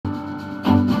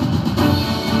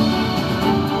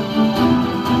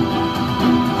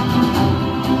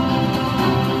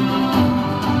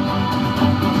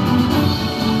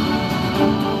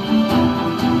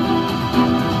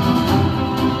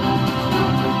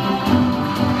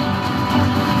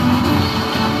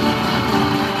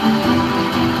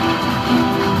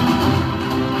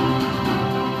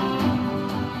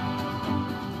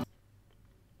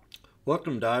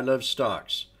Welcome to I Love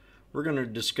Stocks. We're going to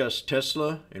discuss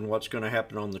Tesla and what's going to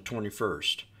happen on the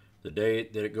 21st, the day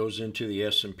that it goes into the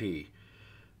S&P.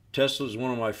 Tesla is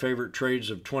one of my favorite trades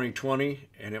of 2020,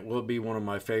 and it will be one of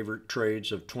my favorite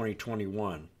trades of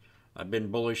 2021. I've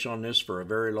been bullish on this for a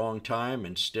very long time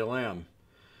and still am.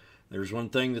 There's one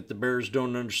thing that the bears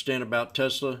don't understand about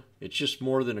Tesla. It's just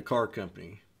more than a car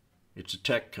company. It's a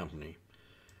tech company.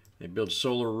 They build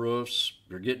solar roofs.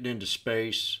 They're getting into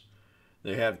space.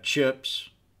 They have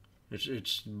chips.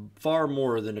 It's far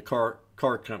more than a car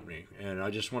company, and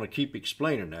I just want to keep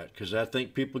explaining that because I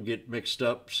think people get mixed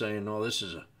up saying, "Oh, this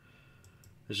is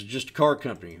just a car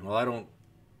company." Well, I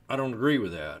don't agree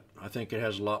with that. I think it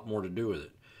has a lot more to do with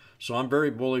it. So I'm very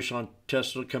bullish on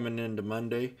Tesla coming into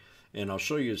Monday, and I'll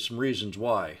show you some reasons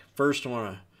why. First, I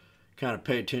want to kind of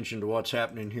pay attention to what's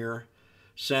happening here.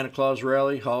 Santa Claus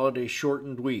rally, holiday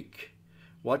shortened week.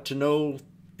 What to know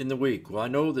in the week? Well, I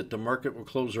know that the market will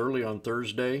close early on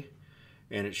Thursday,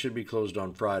 and it should be closed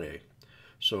on Friday.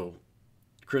 So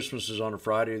Christmas is on a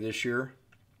Friday this year.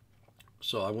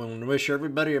 So I want to wish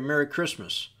everybody a Merry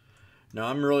Christmas. Now,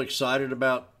 I'm really excited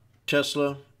about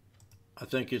Tesla. I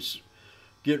think it's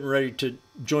getting ready to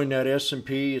join that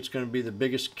S&P. It's going to be the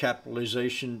biggest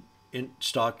capitalization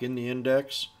stock in the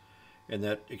index, and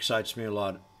that excites me a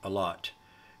lot.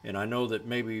 And I know that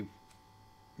maybe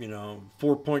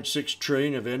 4.6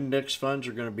 trillion of index funds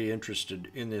are going to be interested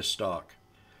in this stock,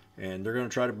 and they're going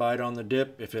to try to buy it on the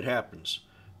dip if it happens.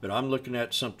 But I'm looking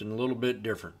at something a little bit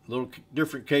different, a little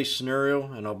different case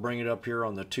scenario, and I'll bring it up here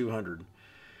on the 200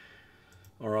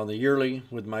 or on the yearly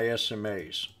with my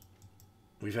SMAs.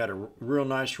 We've had a real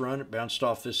nice run. It bounced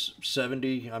off this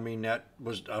 70. I mean, I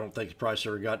don't think the price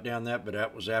ever got down that, but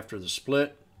that was after the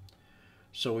split.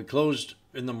 So we closed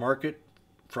in the market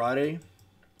Friday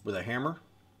with a hammer.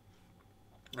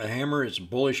 A hammer is a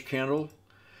bullish candle,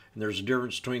 and there's a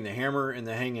difference between the hammer and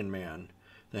the hanging man.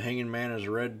 The hanging man is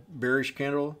a red bearish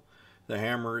candle. The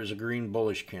hammer is a green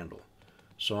bullish candle.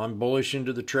 So I'm bullish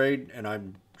into the trade, and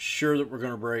I'm sure that we're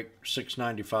going to break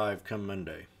 695 come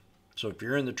Monday. So if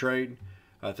you're in the trade,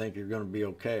 I think you're going to be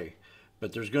okay.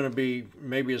 But there's going to be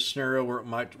maybe a scenario where it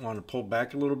might want to pull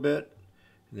back a little bit,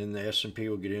 and then the S&P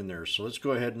will get in there. So let's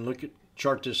go ahead and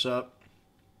chart this up.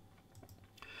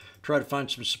 Try to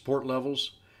find some support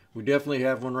levels. We definitely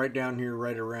have one right down here,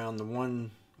 right around the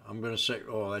one, I'm going to say,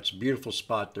 oh, that's a beautiful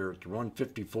spot there at the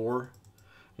 154,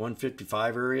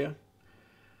 155 area.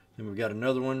 Then we've got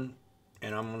another one,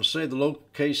 and I'm going to say the low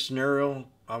case scenario,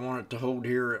 I want it to hold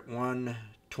here at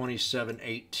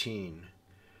 127.18.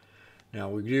 Now,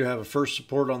 we do have a first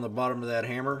support on the bottom of that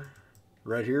hammer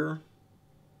right here.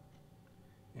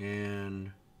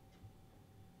 And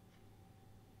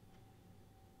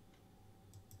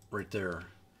right there.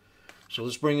 So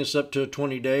let's bring this up to a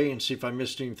 20-day and see if I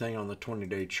missed anything on the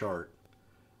 20-day chart.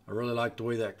 I really like the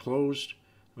way that closed.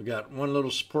 We got one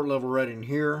little support level right in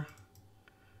here.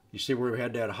 You see where we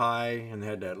had that high and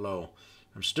had that low.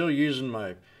 I'm still using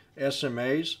my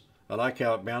SMAs. I like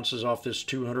how it bounces off this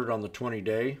 200 on the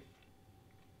 20-day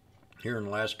here in the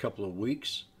last couple of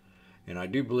weeks. And I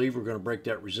do believe we're going to break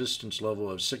that resistance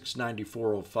level of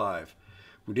 694.05.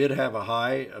 We did have a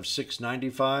high of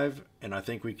 695, and I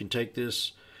think we can take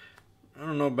this. I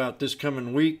don't know about this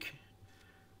coming week,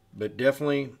 but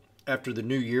definitely after the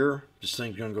new year, this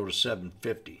thing's going to go to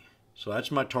 750. So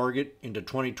that's my target into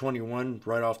 2021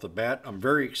 right off the bat. I'm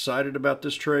very excited about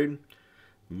this trade,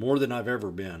 more than I've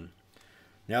ever been.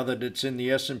 Now that it's in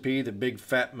the S&P, the big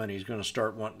fat money is going to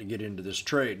start wanting to get into this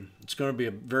trade. It's going to be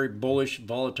a very bullish,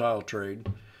 volatile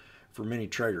trade for many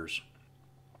traders.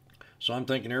 So I'm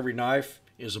thinking every knife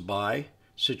is a buy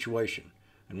situation.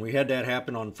 And we had that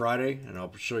happen on Friday, and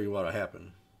I'll show you what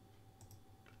happened.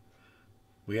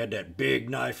 We had that big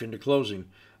knife into closing.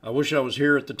 I wish I was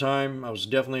here at the time. I was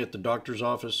definitely at the doctor's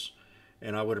office,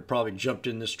 and I would have probably jumped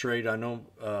in this trade. I know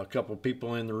a couple of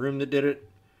people in the room that did it,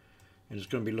 and it's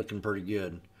going to be looking pretty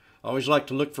good. I always like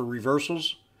to look for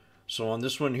reversals. So on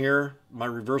this one here, my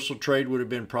reversal trade would have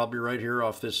been probably right here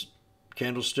off this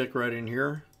candlestick right in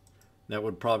here. That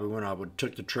would probably when I would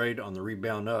took the trade on the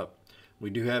rebound up. We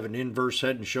do have an inverse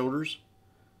head and shoulders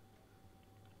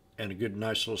and a good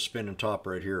nice little spinning top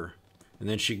right here. And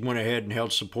then she went ahead and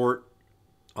held support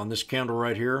on this candle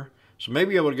right here. So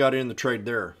maybe I would have got in the trade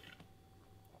there.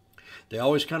 They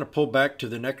always kind of pull back to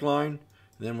the neckline, and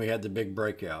then we had the big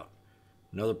breakout.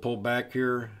 Another pull back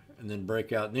here and then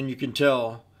breakout. And then you can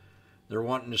tell they're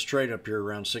wanting this trade up here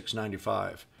around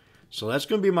 695. So that's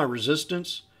going to be my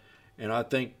resistance, and I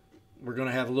think we're going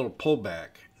to have a little pullback.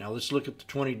 Now let's look at the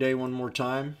 20-day one more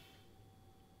time.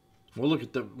 We'll look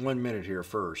at the 1 minute here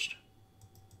first.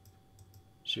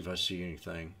 See if I see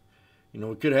anything. You know,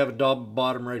 we could have a double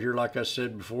bottom right here, like I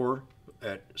said before,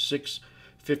 at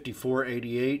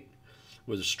 654.88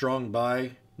 with a strong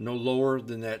buy, no lower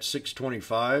than that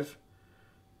 625.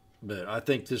 But I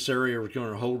think this area is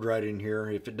going to hold right in here.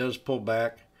 If it does pull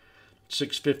back,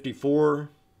 654,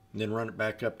 and then run it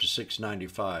back up to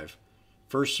 695.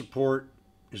 First support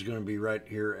is going to be right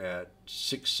here at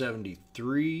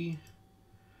 673.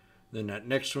 Then that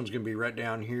next one's going to be right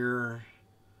down here.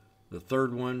 The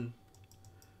third one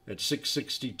at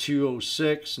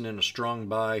 662.06, and then a strong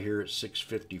buy here at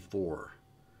 654.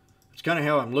 That's kind of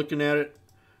how I'm looking at it.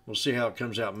 We'll see how it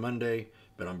comes out Monday,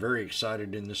 but I'm very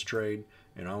excited in this trade,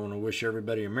 and I want to wish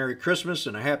everybody a Merry Christmas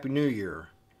and a Happy New Year.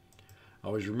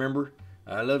 Always remember,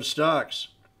 I love stocks.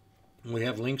 We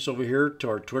have links over here to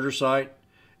our Twitter site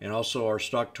and also our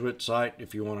StockTwit site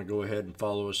if you want to go ahead and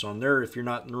follow us on there if you're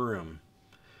not in the room.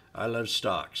 I love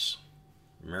stocks.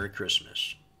 Merry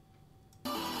Christmas.